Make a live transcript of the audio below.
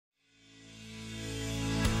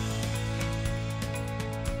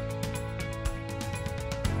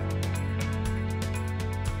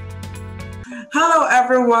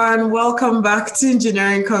everyone, welcome back to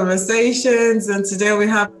Engineering Conversations, and today we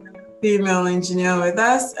have a female engineer with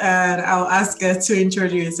us, and I'll ask her to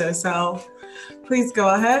introduce herself. Please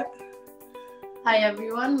go ahead. Hi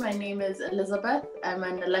everyone, my name is Elizabeth. I'm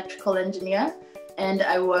an electrical engineer and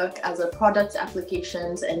I work as a product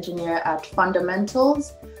applications engineer at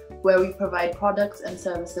Fundamentals, where we provide products and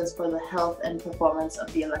services for the health and performance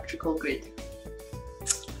of the electrical grid.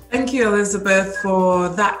 Thank you, Elizabeth, for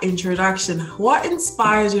that introduction. What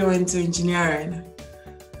inspired you into engineering?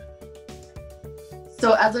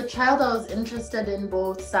 So as a child, I was interested in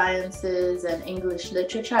both sciences and English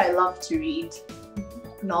literature. I love to read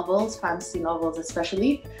novels, fantasy novels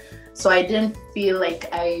especially. So I didn't feel like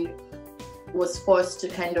I was forced to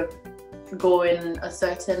kind of go in a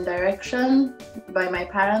certain direction by my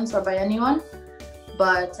parents or by anyone.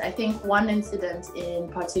 But I think one incident in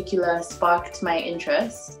particular sparked my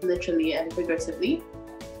interest, literally and figuratively.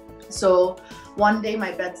 So one day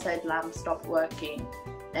my bedside lamp stopped working,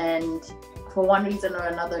 and for one reason or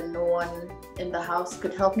another, no one in the house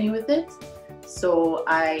could help me with it. So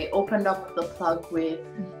I opened up the plug with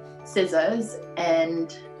scissors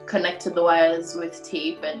and connected the wires with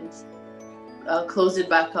tape and closed it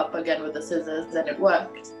back up again with the scissors, and it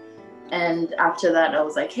worked. And after that, I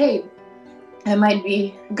was like, hey, I might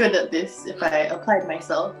be good at this if I applied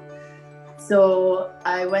myself. So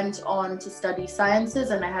I went on to study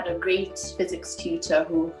sciences, and I had a great physics tutor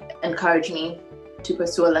who encouraged me to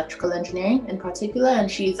pursue electrical engineering in particular,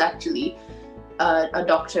 and she's actually a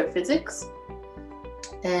doctor of physics.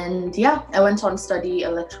 And yeah, I went on to study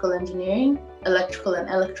electrical engineering, electrical and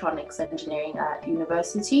electronics engineering at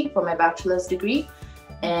university for my bachelor's degree,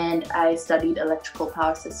 and I studied electrical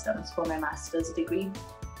power systems for my master's degree.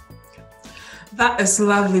 That is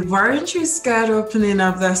lovely. Weren't you scared opening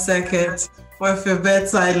up that circuit with your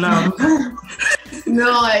bedside lamp?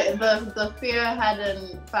 No, the fear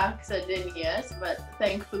hadn't factored in yet, but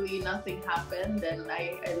thankfully nothing happened, and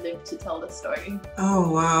I lived to tell the story. Oh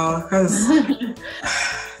wow, because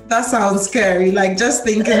that sounds scary. Like just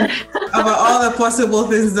thinking about all the possible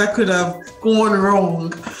things that could have gone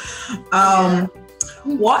wrong.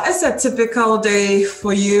 What is a typical day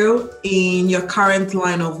for you in your current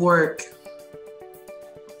line of work?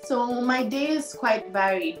 So my day is quite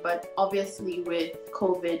varied, but obviously with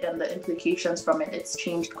COVID and the implications from it, it's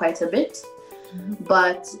changed quite a bit.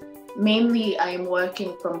 But mainly I'm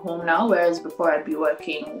working from home now, whereas before I'd be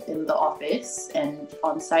working in the office and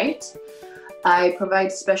on site. I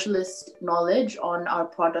provide specialist knowledge on our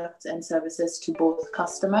products and services to both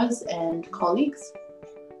customers and colleagues.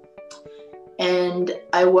 And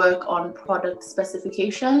I work on product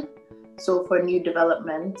specification. So for new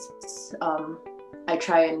developments, I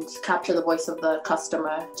try and capture the voice of the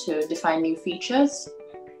customer to define new features.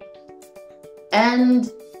 And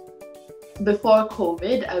before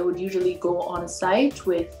COVID, I would usually go on site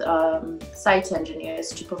with site engineers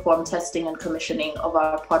to perform testing and commissioning of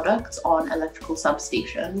our products on electrical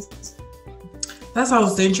substations. That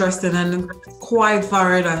sounds interesting and quite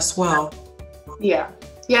varied as well. Yeah,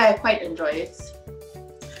 I quite enjoy it.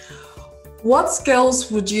 What skills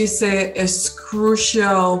would you say is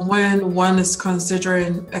crucial when one is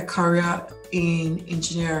considering a career in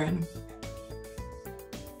engineering?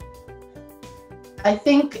 I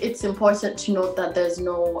think it's important to note that there's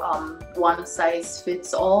no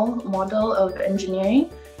one-size-fits-all model of engineering,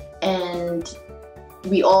 and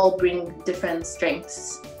we all bring different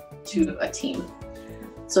strengths to a team.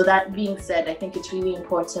 So that being said, I think it's really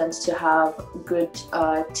important to have good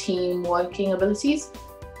team working abilities.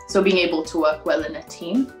 So being able to work well in a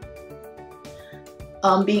team,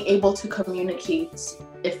 being able to communicate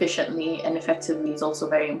efficiently and effectively is also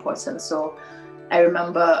very important. So I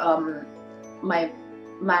remember my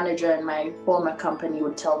manager in my former company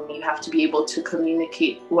would tell me you have to be able to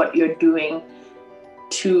communicate what you're doing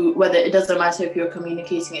to, whether it doesn't matter if you're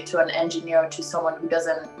communicating it to an engineer or to someone who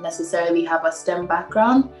doesn't necessarily have a STEM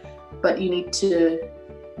background, but you need to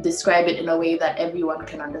describe it in a way that everyone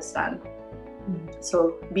can understand.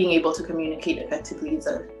 So being able to communicate effectively is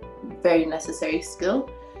a very necessary skill.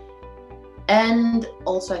 And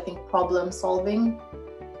also I think problem solving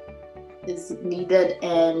is needed,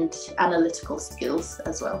 and analytical skills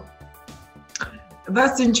as well.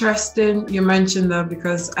 That's interesting you mentioned that,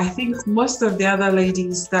 because I think most of the other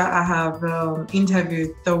ladies that I have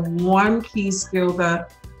interviewed, the one key skill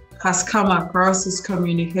that has come across is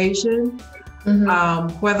communication.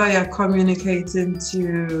 Whether you're communicating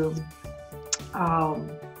to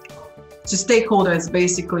stakeholders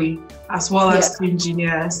basically, as well as to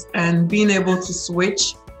engineers, and being able to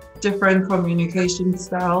switch different communication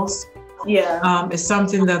styles is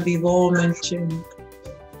something that they've all mentioned.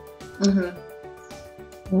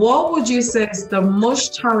 What would you say is the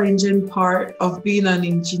most challenging part of being an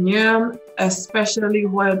engineer, especially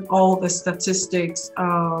when all the statistics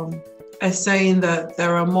are saying that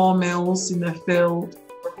there are more males in the field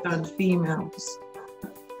than females?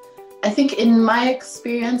 I think in my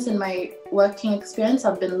experience, in my working experience,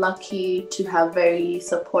 I've been lucky to have very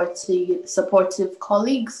supportive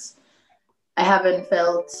colleagues. I haven't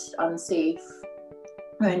felt unsafe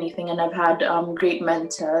or anything, and I've had great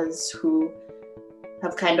mentors who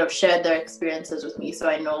have kind of shared their experiences with me, so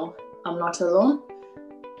I know I'm not alone.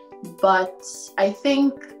 But I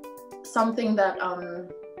think something that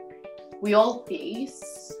we all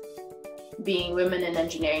face, being women in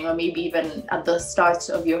engineering, or maybe even at the start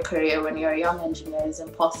of your career when you're a young engineer, is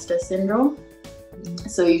imposter syndrome.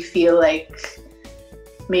 So you feel like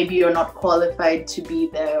maybe you're not qualified to be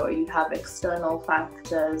there, or you have external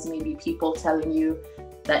factors, maybe people telling you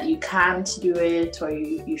that you can't do it or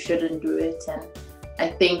you shouldn't do it. And I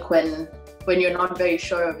think when you're not very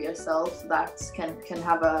sure of yourself, that can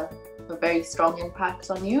have a very strong impact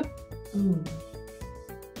on you.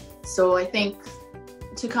 So I think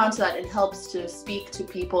to counter that, it helps to speak to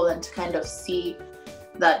people and to kind of see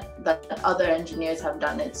that other engineers have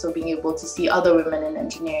done it. So being able to see other women in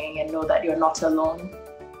engineering and know that you're not alone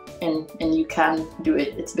and you can do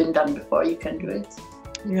it. It's been done before, you can do it.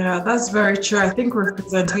 Yeah, that's very true. I think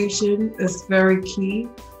representation is very key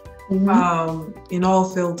in all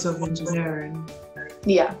fields of engineering.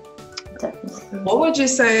 Yeah, definitely. What would you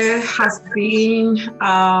say has been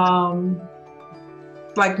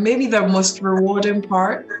like maybe the most rewarding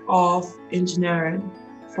part of engineering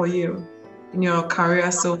for you in your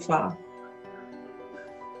career so far?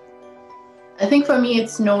 I think for me,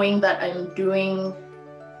 it's knowing that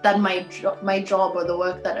my job or the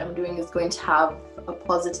work that I'm doing is going to have a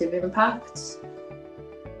positive impact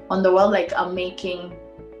on the world. Like I'm making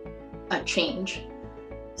a change.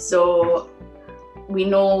 So we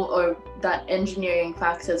know that engineering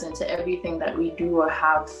factors into everything that we do or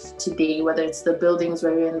have today, whether it's the buildings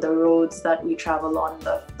we're in, the roads that we travel on,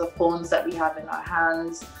 the phones that we have in our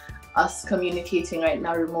hands, us communicating right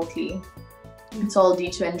now remotely. It's all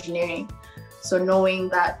due to engineering. So knowing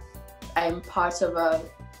that I'm part of a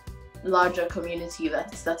larger community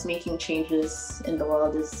that's making changes in the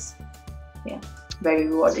world is very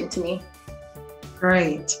rewarding to me.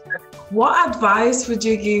 Great. What advice would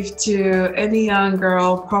you give to any young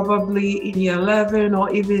girl, probably in year 11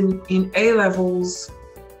 or even in A-levels,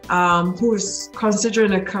 who's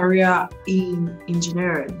considering a career in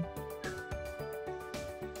engineering?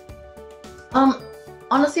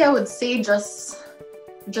 Honestly, I would say just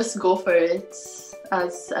go for it.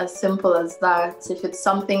 As simple as that. If it's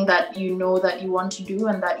something that you know that you want to do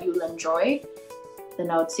and that you'll enjoy, then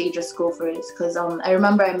I would say just go for it. Because I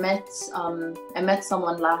remember I met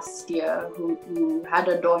someone last year who had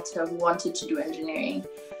a daughter who wanted to do engineering,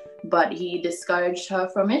 but he discouraged her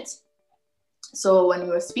from it. So when we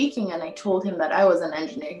were speaking and I told him that I was an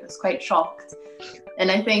engineer, he was quite shocked. And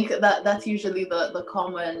I think that's usually the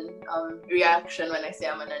common reaction when I say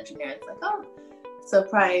I'm an engineer. It's like, oh,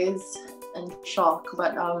 surprise and shock.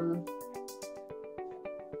 But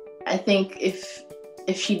I think if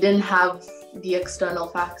she didn't have the external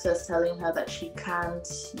factors telling her that she can't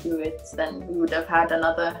do it, then we would have had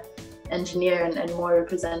another engineer and more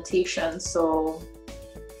representation. So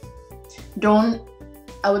don't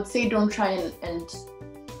try and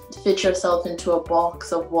fit yourself into a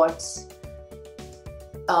box of what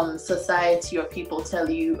society or people tell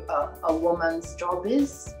you a woman's job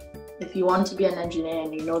is. If you want to be an engineer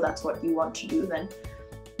and you know that's what you want to do, then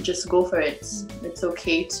just go for it. It's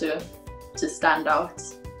okay to stand out.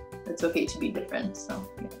 It's okay to be different. So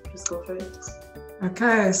yeah, just go for it.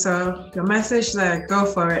 Okay, so your message there, go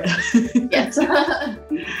for it. Yes.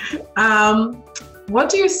 What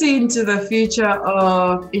do you see into the future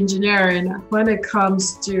of engineering when it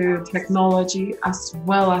comes to technology as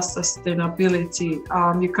well as sustainability?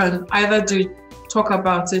 You can either talk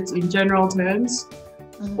about it in general terms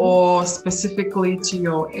or specifically to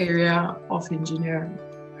your area of engineering.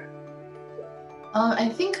 I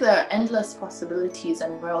think there are endless possibilities,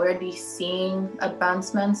 and we're already seeing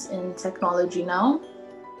advancements in technology now.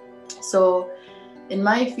 So in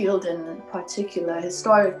my field in particular,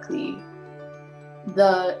 historically,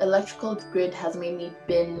 the electrical grid has mainly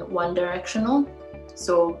been one directional.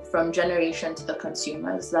 So from generation to the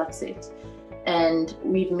consumers, that's it. And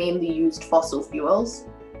we've mainly used fossil fuels,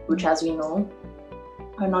 which, as we know,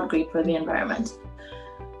 are not great for the environment.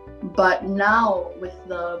 But now with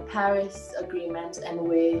the Paris Agreement and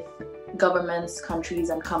with governments,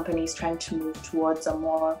 countries and companies trying to move towards a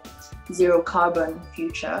more zero carbon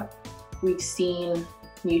future, we've seen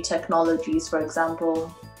new technologies, for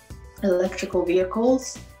example, electrical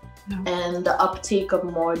vehicles, Yeah. and the uptake of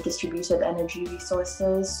more distributed energy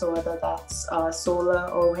resources, so whether that's solar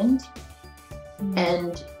or wind.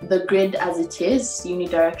 And the grid as it is,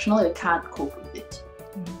 unidirectional, it can't cope with it.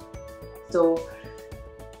 So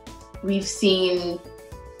we've seen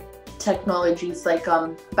technologies like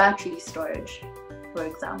battery storage, for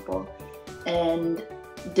example, and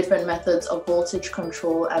different methods of voltage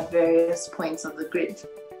control at various points of the grid.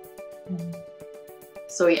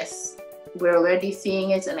 So yes, we're already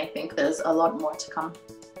seeing it, and I think there's a lot more to come.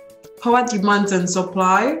 Power demand and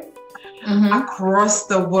supply across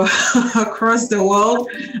the world,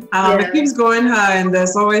 it keeps going high, and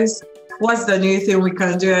there's always what's the new thing we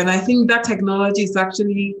can do. And I think that technology is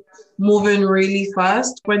actually moving really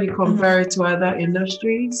fast when you compare it to other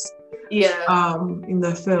industries. In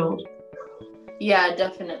the field. Yeah,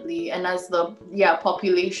 definitely. And as the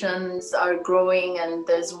populations are growing and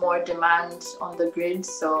there's more demand on the grid,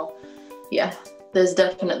 so yeah, there's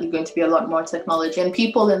definitely going to be a lot more technology, and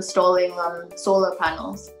people installing solar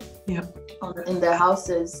panels in their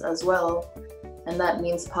houses as well. And that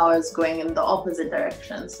means power is going in the opposite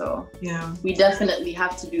direction. So we definitely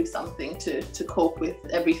have to do something to cope with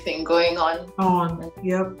everything going on.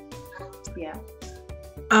 Yeah.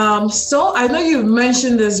 So I know you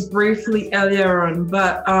mentioned this briefly earlier on,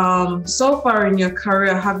 but so far in your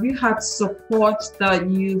career, have you had support that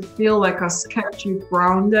you feel like has kept you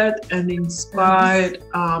grounded and inspired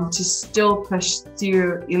to still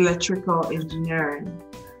pursue electrical engineering?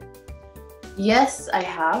 Yes, I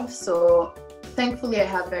have. So thankfully, I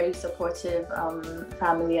have very supportive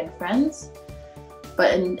family and friends.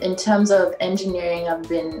 But in terms of engineering, I've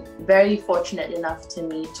been very fortunate enough to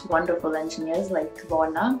meet wonderful engineers like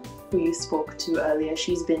Lorna, who you spoke to earlier.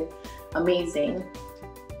 She's been amazing.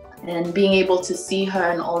 And being able to see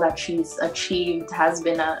her and all that she's achieved has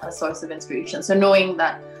been a source of inspiration. So knowing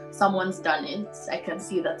that someone's done it, I can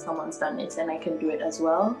see that someone's done it and I can do it as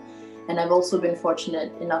well. And I've also been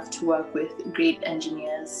fortunate enough to work with great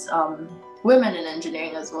engineers, women in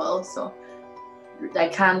engineering as well. So I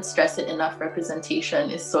can't stress it enough. Representation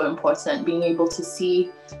is so important. Being able to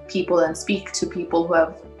see people and speak to people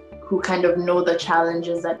who kind of know the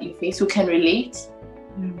challenges that you face, who can relate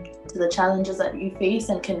to the challenges that you face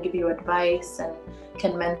and can give you advice and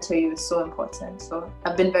can mentor you is so important. So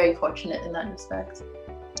I've been very fortunate in that respect.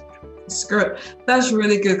 It's good. That's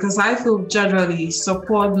really good, because I feel generally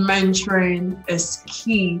support mentoring is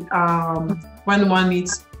key when one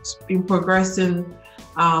needs in progressing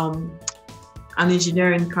an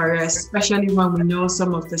engineering career, especially when we know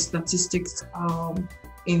some of the statistics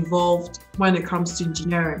involved when it comes to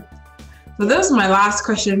engineering. So this is my last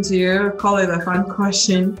question to you. I'll call it a fun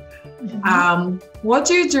question. What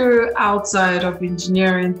do you do outside of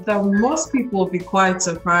engineering that most people will be quite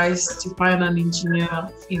surprised to find an engineer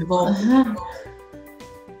involved?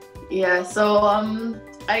 Yeah, so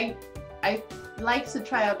I like to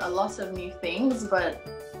try out a lot of new things, but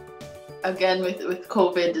again with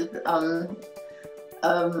COVID,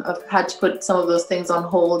 I've had to put some of those things on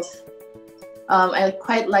hold. I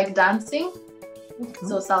quite like dancing,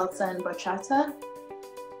 so salsa and bachata.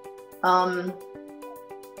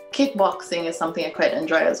 Kickboxing is something I quite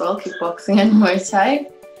enjoy as well, kickboxing and Muay Thai.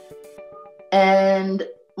 And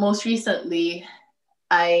most recently,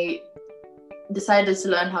 I decided to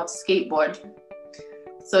learn how to skateboard.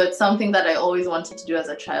 So it's something that I always wanted to do as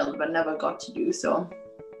a child, but never got to do. So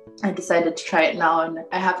I decided to try it now, and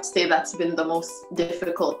I have to say that's been the most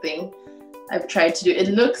difficult thing I've tried to do. It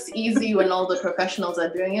looks easy when all the professionals are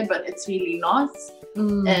doing it, but it's really not.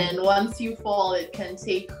 And once you fall, it can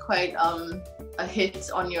take quite a hit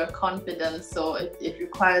on your confidence. So it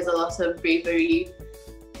requires a lot of bravery,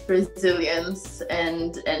 resilience,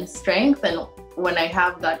 and strength. And when I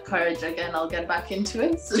have that courage again, I'll get back into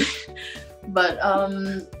it. But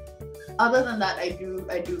other than that, I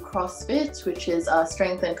do CrossFit, which is a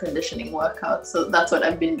strength and conditioning workout. So that's what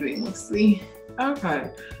I've been doing mostly. Okay.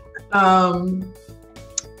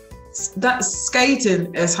 That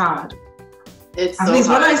skating is hard. It's At least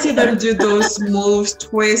when I see them do those moves,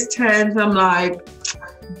 twist, turns, I'm like,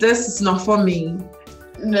 this is not for me.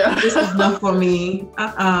 No. This is not for me.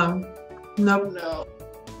 Nope. No.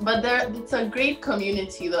 But it's a great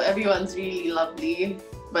community though. Everyone's really lovely,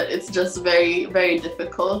 but it's just very, very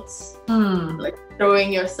difficult. Like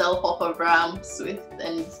throwing yourself off of ramps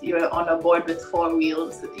and you're on a board with 4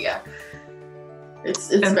 wheels. Yeah. It's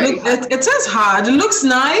very hard. It is hard. It looks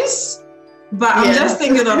nice. But I'm just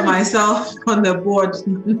thinking of myself on the board.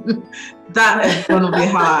 That is going to be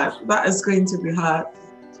hard. That is going to be hard.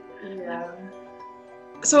 Yeah.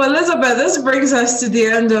 So Elizabeth, this brings us to the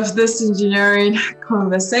end of this engineering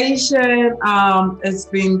conversation. It's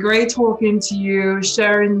been great talking to you,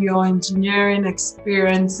 sharing your engineering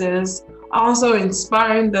experiences, also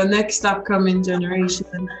inspiring the next upcoming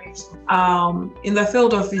generation in the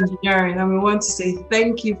field of engineering. And we want to say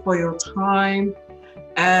thank you for your time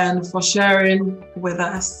and for sharing with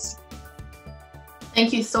us.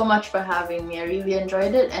 Thank you so much for having me. I really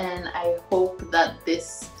enjoyed it, and I hope that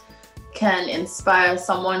this can inspire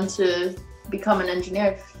someone to become an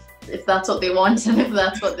engineer if that's what they want and if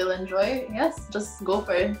that's what they'll enjoy. Yes, just go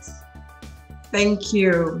for it. Thank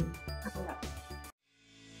you.